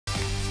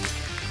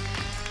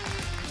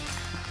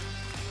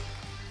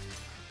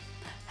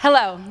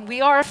Hello,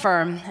 we are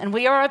Affirm, and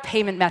we are a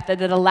payment method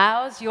that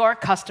allows your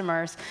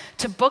customers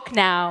to book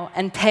now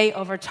and pay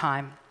over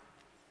time.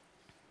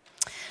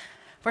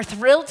 We're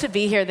thrilled to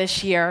be here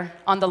this year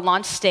on the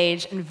launch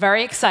stage and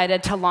very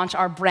excited to launch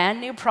our brand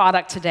new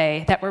product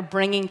today that we're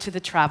bringing to the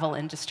travel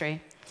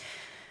industry.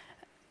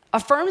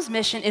 Affirm's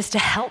mission is to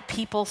help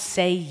people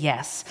say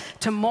yes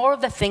to more of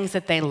the things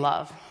that they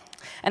love.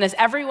 And as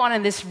everyone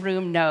in this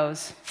room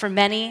knows, for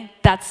many,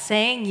 that's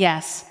saying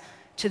yes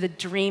to the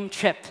dream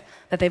trip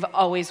that they've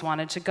always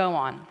wanted to go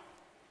on.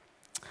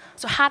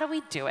 So how do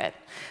we do it?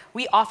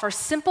 We offer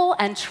simple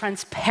and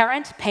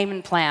transparent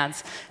payment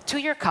plans to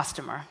your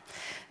customer.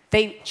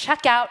 They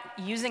check out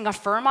using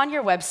Affirm on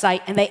your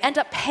website, and they end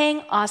up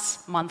paying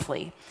us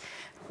monthly.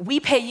 We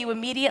pay you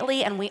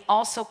immediately, and we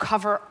also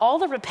cover all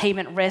the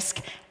repayment risk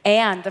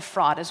and the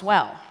fraud as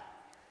well.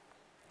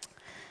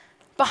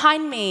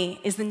 Behind me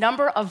is the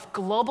number of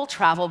global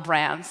travel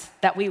brands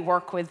that we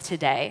work with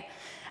today.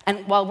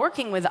 And while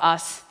working with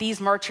us, these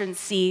merchants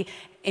see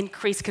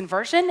increased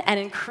conversion and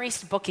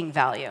increased booking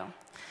value.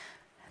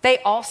 They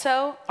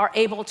also are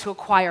able to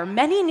acquire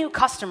many new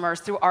customers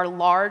through our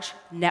large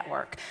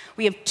network.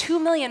 We have 2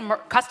 million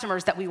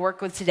customers that we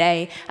work with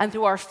today, and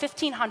through our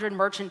 1,500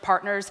 merchant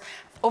partners,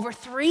 over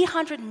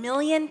 300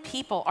 million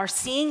people are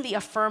seeing the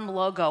Affirm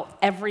logo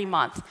every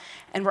month,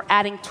 and we're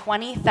adding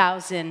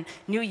 20,000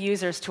 new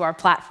users to our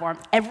platform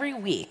every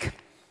week.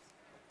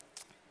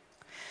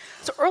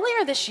 So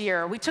earlier this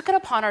year, we took it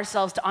upon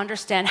ourselves to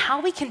understand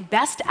how we can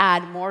best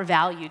add more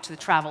value to the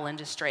travel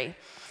industry.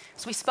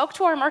 So we spoke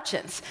to our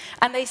merchants,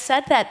 and they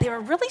said that they were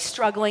really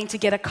struggling to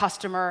get a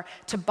customer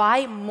to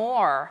buy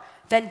more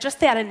than just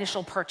that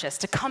initial purchase,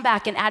 to come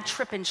back and add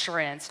trip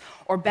insurance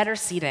or better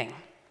seating.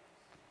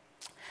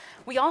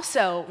 We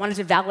also wanted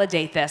to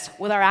validate this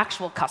with our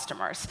actual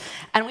customers,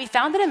 and we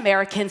found that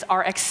Americans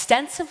are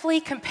extensively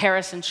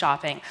comparison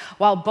shopping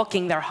while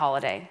booking their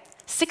holiday.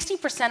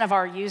 60% of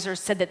our users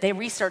said that they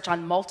research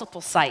on multiple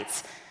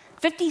sites.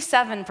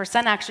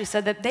 57% actually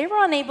said that they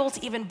were unable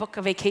to even book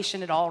a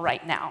vacation at all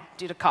right now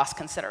due to cost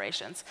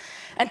considerations.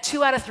 And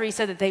 2 out of 3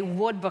 said that they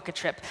would book a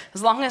trip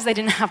as long as they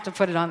didn't have to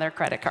put it on their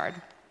credit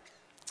card.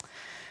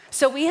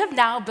 So we have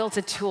now built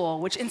a tool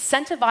which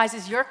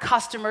incentivizes your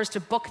customers to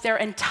book their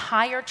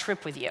entire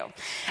trip with you.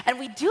 And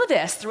we do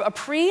this through a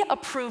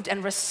pre-approved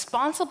and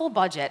responsible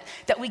budget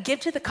that we give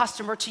to the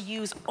customer to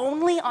use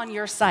only on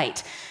your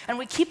site. And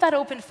we keep that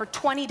open for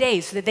 20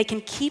 days so that they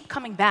can keep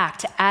coming back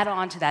to add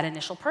on to that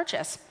initial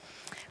purchase.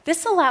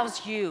 This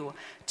allows you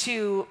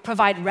to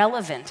provide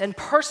relevant and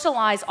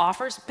personalized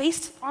offers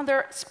based on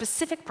their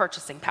specific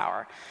purchasing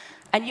power.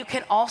 And you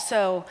can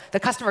also, the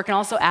customer can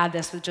also add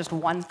this with just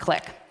one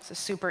click. So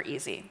super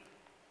easy.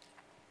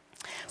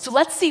 So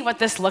let's see what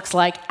this looks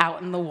like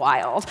out in the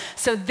wild.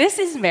 So this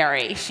is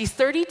Mary. She's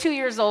 32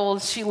 years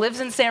old. She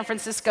lives in San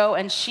Francisco,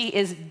 and she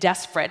is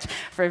desperate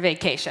for a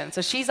vacation.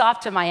 So she's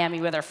off to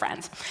Miami with her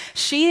friends.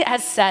 She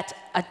has set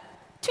a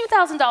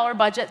 $2,000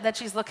 budget that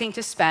she's looking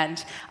to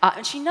spend,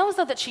 and she knows,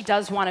 though, that she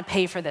does want to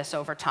pay for this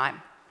over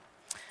time.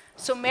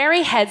 So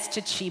Mary heads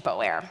to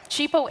Cheapo Air.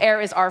 Cheapo Air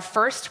is our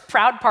first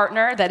proud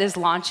partner that is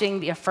launching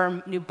the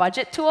Affirm new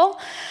budget tool.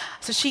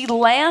 So she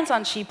lands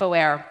on Cheapo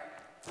Air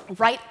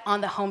right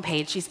on the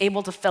homepage. She's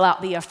able to fill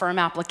out the Affirm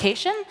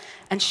application,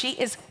 and she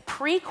is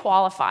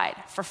pre-qualified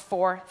for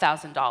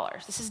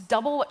 $4,000. This is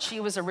double what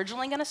she was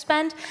originally going to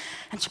spend,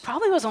 and she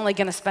probably was only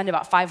going to spend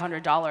about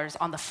 $500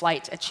 on the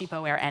flight at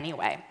Cheapo Air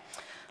anyway.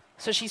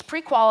 So she's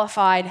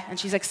pre-qualified, and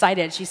she's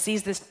excited. She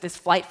sees this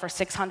flight for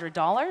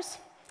 $600,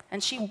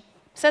 and she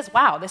says,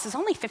 wow, this is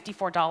only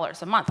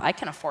 $54 a month. I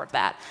can afford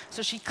that.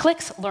 So she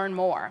clicks Learn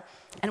More,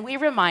 and we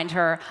remind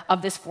her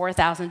of this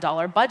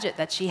 $4,000 budget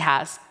that she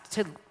has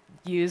to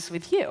use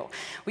with you.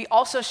 We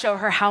also show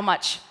her how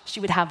much she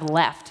would have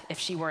left if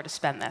she were to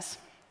spend this.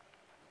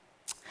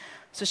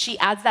 So she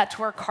adds that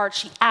to her cart.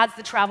 She adds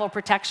the travel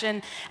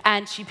protection,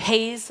 and she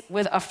pays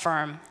with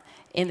Affirm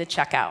in the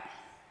checkout.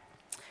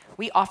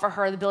 We offer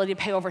her the ability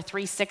to pay over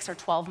 3, 6, or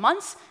 12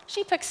 months.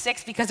 She picked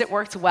 6 because it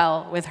worked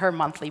well with her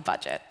monthly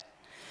budget.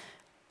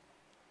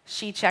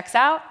 She checks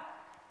out,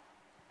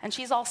 and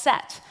she's all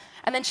set.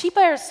 And then Cheapo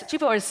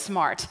Air is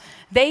smart.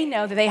 They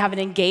know that they have an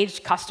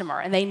engaged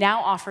customer, and they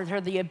now offer her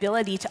the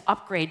ability to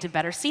upgrade to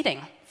better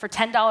seating. For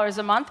 $10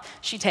 a month,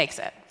 she takes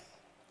it.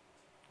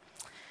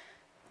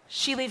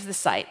 She leaves the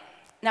site.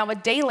 Now, a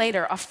day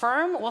later,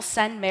 Affirm will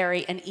send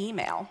Mary an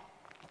email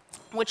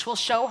which will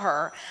show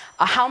her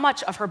how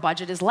much of her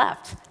budget is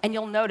left. And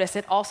you'll notice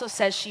it also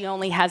says she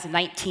only has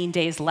 19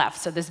 days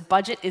left, so this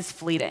budget is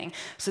fleeting.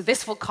 So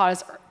this will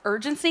cause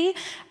urgency,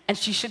 and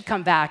she should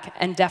come back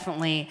and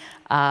definitely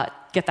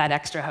get that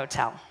extra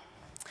hotel.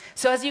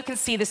 So as you can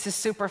see, this is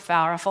super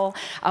powerful.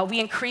 We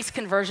increase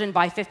conversion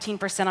by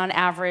 15% on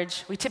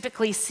average. We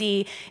typically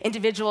see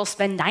individuals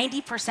spend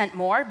 90%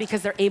 more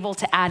because they're able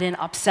to add in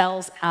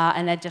upsells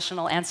and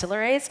additional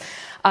ancillaries.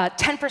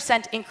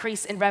 10%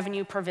 increase in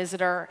revenue per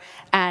visitor,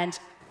 and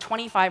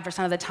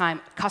 25% of the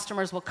time,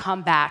 customers will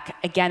come back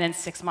again in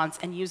 6 months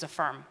and use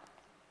Affirm.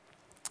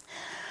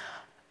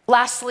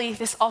 Lastly,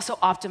 this also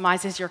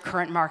optimizes your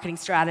current marketing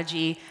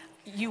strategy.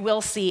 You will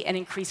see an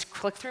increased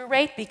click-through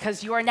rate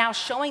because you are now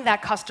showing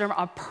that customer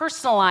a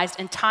personalized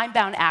and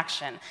time-bound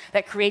action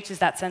that creates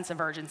that sense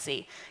of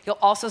urgency. You'll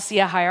also see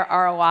a higher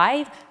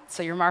ROI,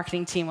 so your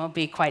marketing team will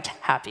be quite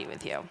happy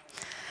with you.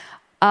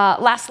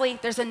 Lastly,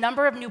 there's a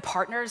number of new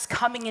partners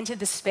coming into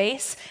the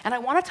space, and I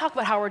want to talk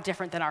about how we're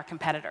different than our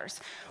competitors.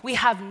 We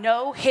have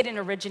no hidden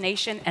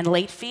origination and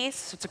late fees,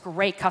 so it's a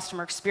great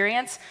customer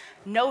experience,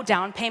 no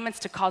down payments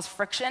to cause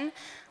friction.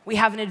 We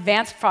have an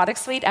advanced product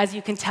suite. As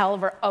you can tell,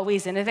 we're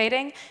always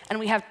innovating, and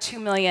we have 2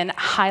 million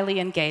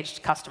highly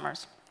engaged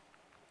customers.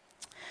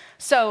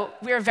 So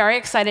we are very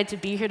excited to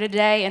be here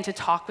today and to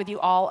talk with you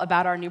all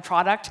about our new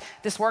product.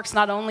 This works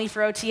not only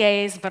for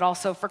OTAs, but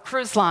also for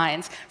cruise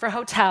lines, for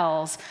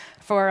hotels,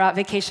 for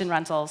vacation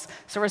rentals.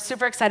 So we're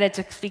super excited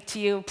to speak to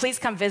you. Please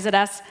come visit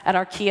us at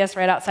our kiosk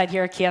right outside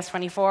here at Kiosk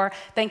 24.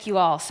 Thank you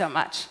all so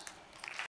much.